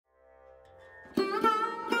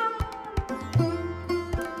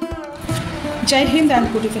Jai Hind and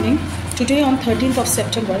good evening. Today on 13th of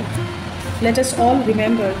September, let us all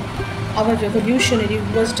remember our revolutionary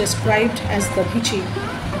who was described as the Bhichi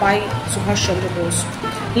by Subhash Chandra Bose.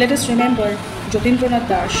 Let us remember Jatindra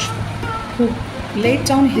Nath, who laid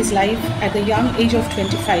down his life at the young age of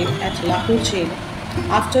 25 at Lahore jail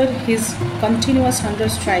after his continuous hunger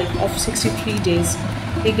strike of 63 days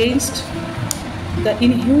against the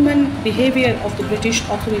inhuman behavior of the British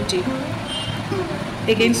authority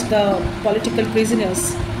against the political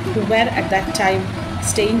prisoners who were at that time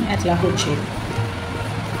staying at Lahore jail.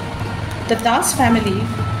 The Das family,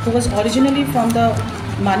 who was originally from the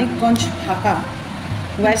Manikganj, Dhaka,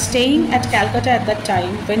 were staying at Calcutta at that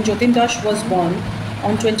time when Jatinda was born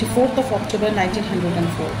on 24th of October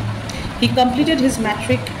 1904. He completed his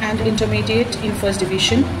matric and intermediate in first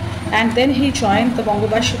division, and then he joined the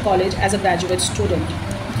Bangobashi College as a graduate student.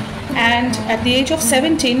 And at the age of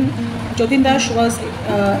 17, Jatinda was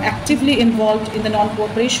actively involved in the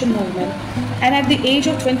non-cooperation movement, and at the age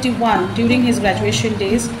of 21, during his graduation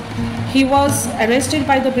days, he was arrested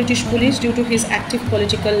by the British police due to his active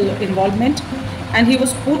political involvement, and he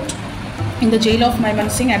was put in the jail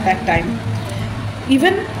of Singh at that time.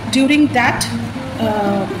 Even during that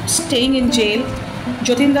staying in jail,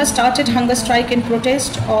 Jatinda started hunger strike in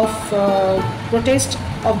protest of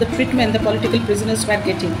the treatment the political prisoners were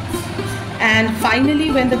getting. And finally,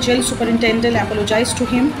 when the jail superintendent apologized to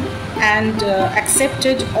him and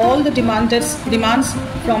accepted all the demands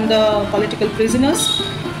from the political prisoners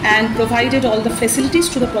and provided all the facilities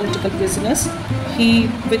to the political prisoners, he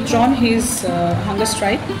withdrawn his hunger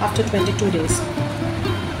strike after 22 days.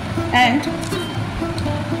 And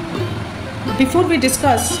before we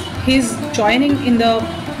discuss his joining in the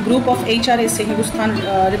group of HRSA, Hindustan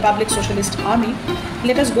Republic Socialist Army,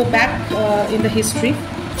 let us go back in the history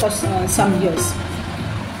for some years.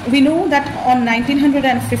 We know that on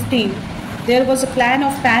 1915 there was a plan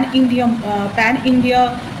of pan-India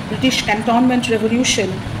British cantonment revolution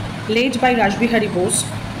led by Rajbihari Bose,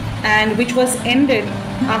 and which was ended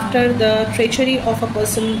after the treachery of a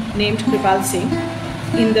person named Bhagat Singh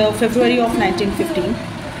in the February of 1915.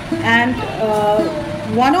 And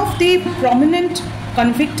one of the prominent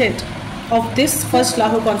convicted of this first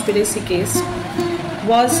Lahore conspiracy case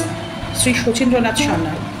was Sri Jatindra Nath,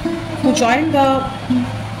 who joined the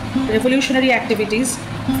revolutionary activities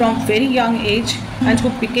from very young age and who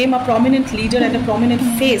became a prominent leader and a prominent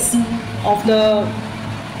face of the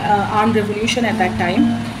armed revolution at that time.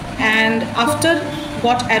 And after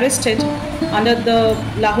got arrested under the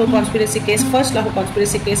Lahore conspiracy case, first Lahore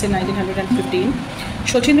conspiracy case in 1915,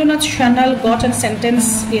 Jatindra Nath got a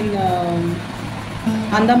sentence in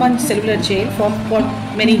Andaman cellular jail for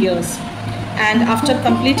many years. And after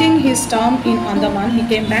completing his term in Andaman, he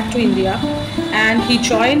came back to India and he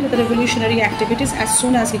joined the revolutionary activities as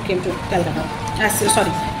soon as he came to Calcutta.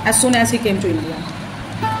 As soon as he came to India.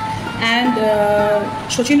 And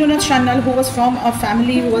Jatindra Nath, who was from a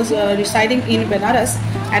family who was residing in Benares,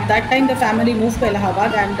 at that time the family moved to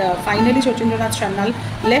Allahabad, and finally Jatindra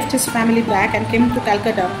Nath left his family back and came to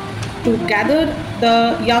Calcutta to gather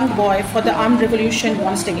the young boy for the armed revolution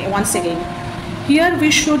once again. Here we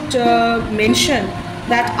should mention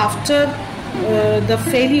that after the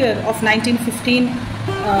failure of 1915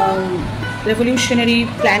 revolutionary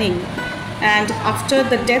planning, and after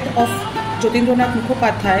the death of Jatindra Nath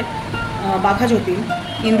Bagha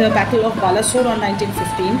Jatin in the Battle of Balasore on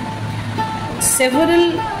 1915,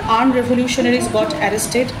 several armed revolutionaries got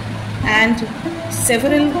arrested and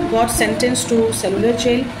several got sentenced to cellular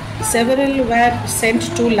jail, several were sent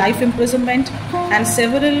to life imprisonment, and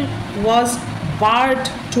several was barred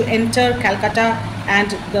to enter Calcutta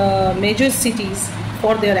and the major cities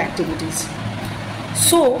for their activities.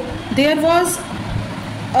 So there was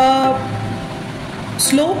a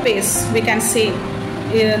slow pace, we can say.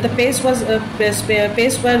 The pace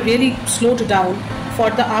were really slowed down for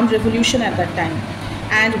the armed revolution at that time.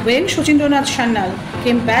 And when Jatindra Nath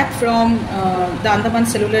came back from the Andaman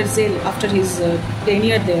cellular jail after his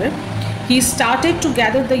tenure there, he started to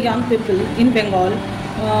gather the young people in Bengal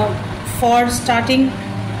for starting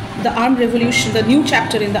the armed revolution, the new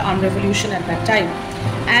chapter in the armed revolution at that time.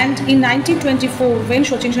 And in 1924, when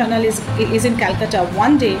Jatindra Nath is in Calcutta,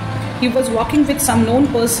 one day he was walking with some known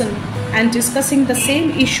person and discussing the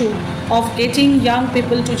same issue of getting young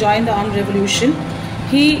people to join the armed revolution.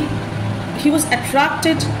 He was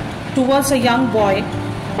attracted towards a young boy,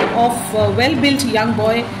 well-built young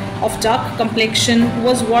boy of dark complexion, who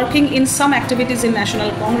was working in some activities in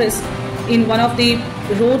National Congress in one of the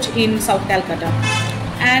roads in South Calcutta.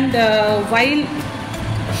 And while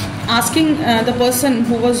asking the person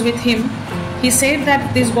who was with him, He said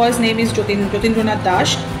that this boy's name is Jatindranath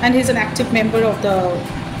Desh, and he's an active member of the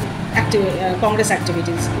Congress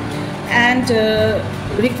activities, and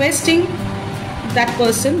requesting that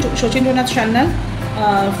person, Jatindranath Channel,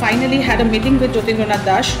 finally had a meeting with Jatindranath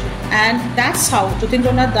Desh, and that's how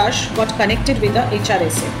Jatindranath Desh got connected with the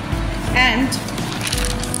HRSA. And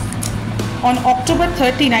on October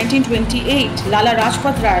 30, 1928, Lala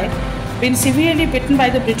Rajpat Rai been severely beaten by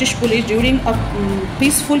the British police during a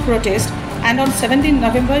peaceful protest, and on 17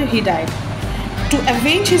 November he died. To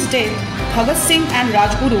avenge his death, Bhagat Singh and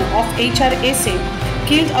Rajguru of HRSA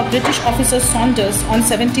killed a British officer Saunders on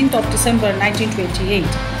 17th of December 1928.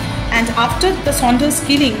 And after the Saunders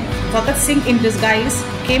killing, Bhagat Singh in disguise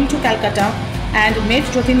came to Calcutta and met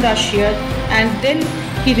Jatinda here, and then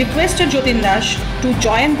he requested Jatinda to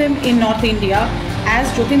join them in North India, as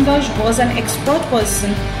Jatinda was an expert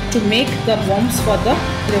person to make the bombs for the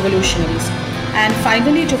revolutionaries. And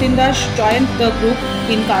finally Jatinda joined the group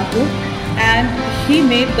in Kanpur, and he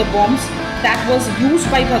made the bombs that was used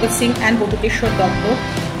by Bhagat Singh and Bibhabati Basu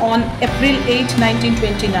on April 8,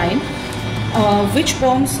 1929, which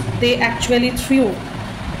bombs they actually threw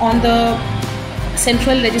on the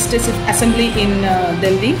Central Legislative Assembly in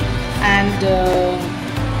Delhi, and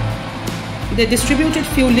they distributed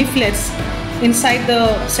few leaflets inside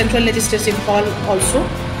the Central Legislative Hall also,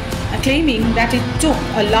 claiming that it took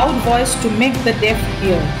a loud voice to make the deaf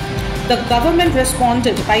hear. The government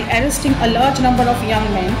responded by arresting a large number of young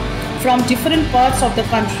men from different parts of the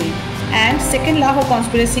country, and second Lahore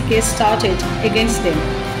conspiracy case started against them.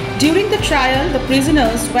 During the trial, the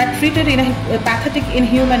prisoners were treated in a pathetic,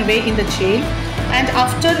 inhuman way in the jail, and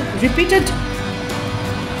after repeated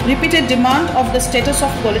demand of the status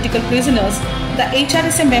of political prisoners, the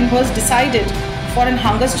HRSA members decided for a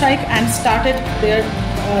hunger strike and started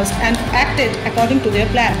and acted according to their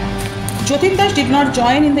plan. Jatinda did not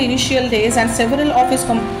join in the initial days, and several of his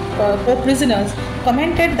co-prisoners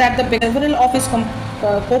commented that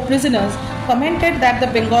the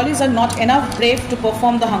Bengalis are not enough brave to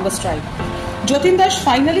perform the hunger strike. Jatinda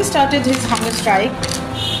finally started his hunger strike,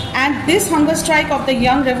 and this hunger strike of the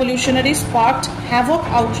young revolutionaries sparked havoc,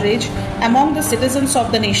 outrage among the citizens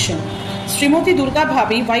of the nation. Srimati Durga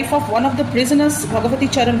Bhabi, wife of one of the prisoners, Bhagavati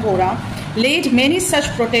Charan Bora, laid many such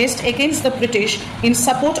protests against the British in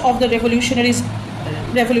support of the revolutionaries.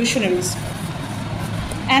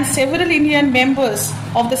 And several Indian members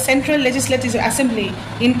of the Central Legislative Assembly,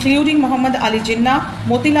 including Muhammad Ali Jinnah,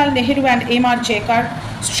 Motilal Nehru and M.R. Jaikar,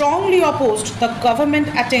 strongly opposed the government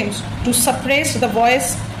attempts to suppress the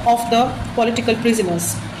voice of the political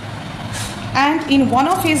prisoners. And in one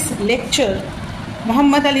of his lectures,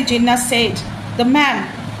 Muhammad Ali Jinnah said, "The man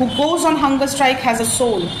who goes on hunger strike has a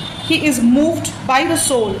soul. He is moved by the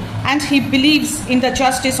soul, and he believes in the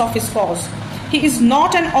justice of his cause. He is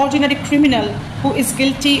not an ordinary criminal who is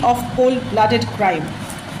guilty of cold-blooded crime."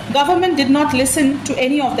 Government did not listen to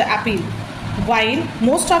any of the appeal. While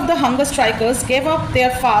most of the hunger strikers gave up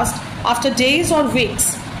their fast after days or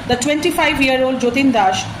weeks, the 25-year-old Jatinda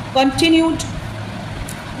continued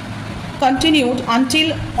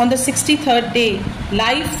until on the 63rd day,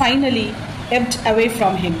 life finally ebbed away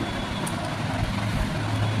from him.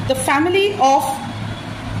 The family of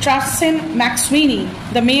Trasin McSweeney,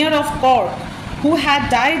 the mayor of Cork, who had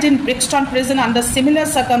died in Brixton prison under similar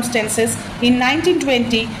circumstances in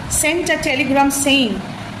 1920, sent a telegram saying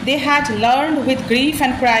they had learned with grief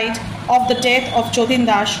and pride of the death of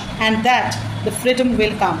Jatinda and that the freedom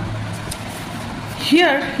will come.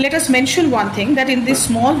 Here, let us mention one thing, that in this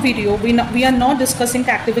small video, we are not discussing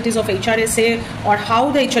the activities of HRSA or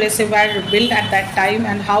how the HRSA were built at that time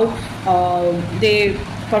and how they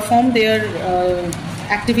performed their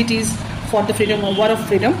activities for the freedom or war of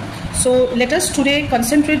freedom. So let us today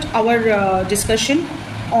concentrate our discussion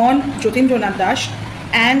on Jatindranath Desh,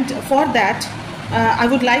 and for that I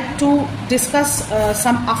would like to discuss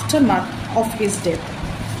some aftermath of his death.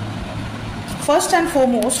 First and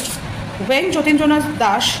foremost, when Jatindranath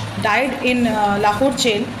Desh died in Lahore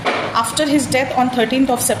jail after his death on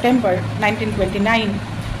 13th of September 1929,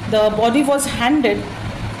 the body was handed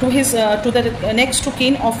to his to the next to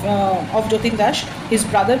kin of Jatinda. His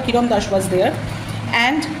brother Kiran was there,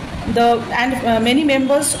 and many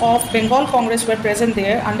members of Bengal Congress were present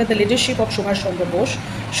there under the leadership of Subhash Chandra Bose.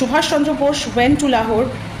 Subhash Chandra Bose went to Lahore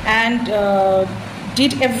and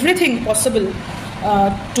did everything possible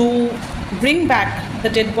to bring back the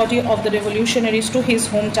dead body of the revolutionaries to his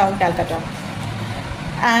hometown Calcutta.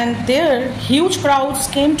 And there huge crowds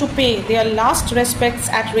came to pay their last respects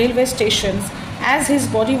at railway stations as his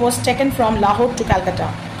body was taken from Lahore to Calcutta.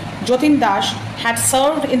 Jatinda had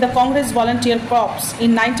served in the Congress Volunteer Corps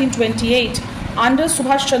in 1928 under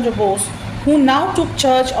Subhash Chandra Bose, who now took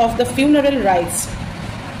charge of the funeral rites.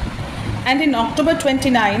 And in October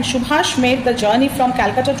 29, Subhash made the journey from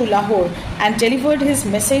Calcutta to Lahore and delivered his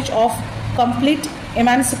message of complete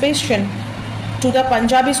emancipation to the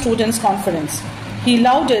Punjabi Students' Conference. He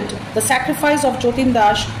lauded the sacrifice of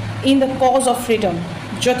Jatinda in the cause of freedom.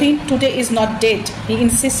 Jatin today is not dead, he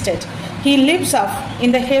insisted. He lives up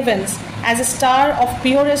in the heavens as a star of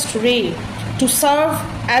purest ray to serve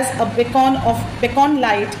as a beacon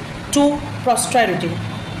light to posterity.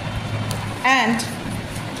 And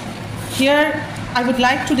here I would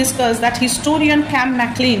like to discuss that historian Cam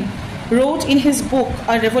MacLean wrote in his book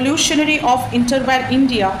A Revolutionary of Interwar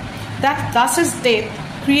India that Das's death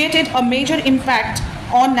created a major impact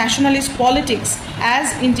on nationalist politics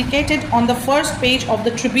as indicated on the first page of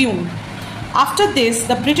the Tribune. After this,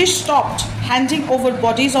 the British stopped handing over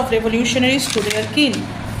bodies of revolutionaries to their kin.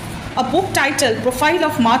 A book titled Profile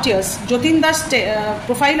of Martyrs,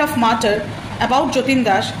 Profile of Martyr about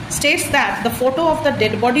Jatinda states that the photo of the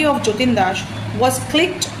dead body of Jatinda was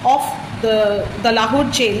clicked off the Lahore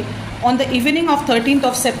jail on the evening of 13th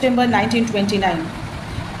of September 1929.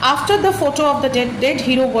 After the photo of the dead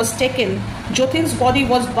hero was taken, Jatin's body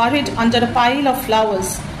was buried under a pile of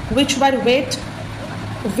flowers which were wet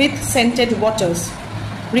with scented waters.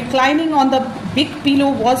 Reclining on the big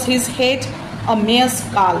pillow was his head, a mere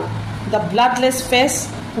skull. The bloodless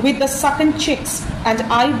face with the sunken cheeks and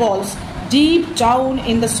eyeballs deep down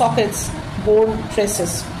in the sockets bore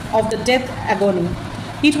traces of the death agony.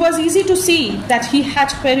 It was easy to see that he had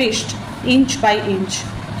perished inch by inch.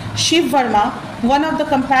 Shiv Verma, one of the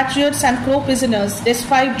compatriots and co-prisoners,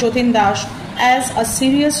 described Jatinda as a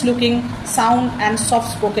serious-looking, sound and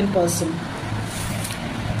soft-spoken person.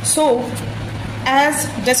 So, as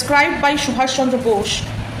described by Subhash Chandra Bose,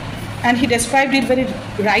 and he described it very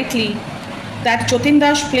rightly, that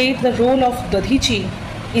Jatinda played the role of Dadhichi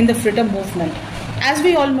in the freedom movement. As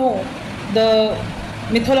we all know, the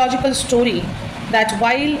mythological story that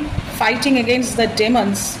while fighting against the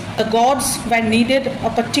demons, the gods were needed a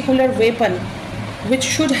particular weapon which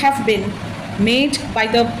should have been made by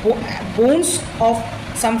the bones of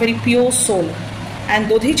some very pure soul. And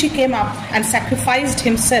Dadhichi came up and sacrificed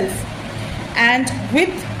himself, and with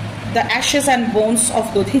the ashes and bones of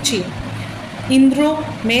Dadhichi, Indra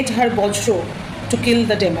made her Bajro to kill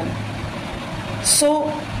the demon.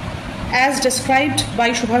 So, as described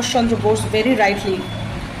by Subhash Chandra Bose very rightly,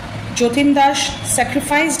 Jatinda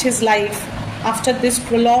sacrificed his life after this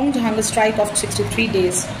prolonged hunger strike of 63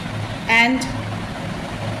 days, and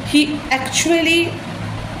he actually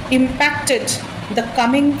impacted the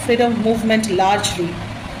coming freedom movement largely.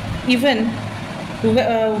 Even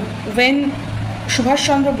when Subhash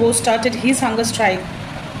Chandra Bose started his hunger strike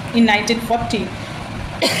in 1940,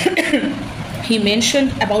 he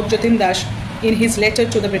mentioned about Jatinda in his letter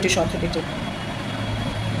to the British authority.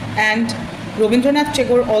 And Rabindranath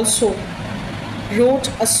Tagore also wrote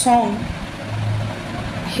a song,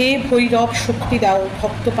 He Bhoirav Shakti Dao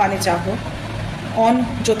Bhakto Pane Jaho, on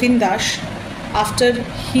Jatinda after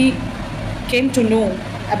he came to know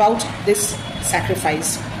about this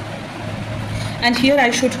sacrifice. And here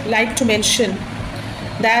I should like to mention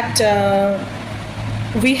that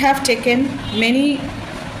we have taken many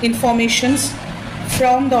informations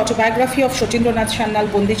from the autobiography of Jatindranath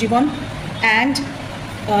Sannal Bondi Jiban and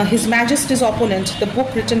His Majesty's Opponent, the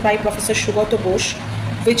book written by Professor Sugata Bose,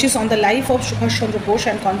 which is on the life of Subhash Chandra Bose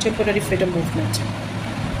and contemporary freedom movement.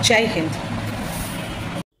 Jai Hind.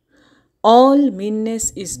 All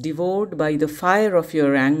meanness is devoured by the fire of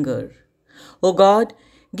your anger. O God,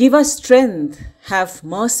 give us strength, have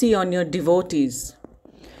mercy on your devotees.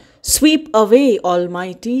 Sweep away,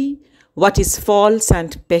 Almighty, what is false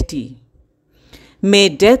and petty. May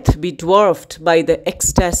death be dwarfed by the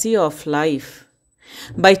ecstasy of life.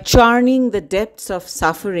 By churning the depths of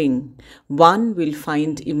suffering, one will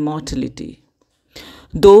find immortality.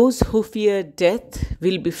 Those who fear death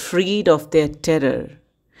will be freed of their terror.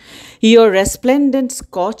 Your resplendent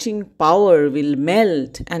scorching power will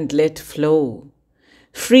melt and let flow.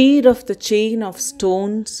 Freed of the chain of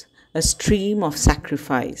stones, a stream of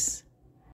sacrifice.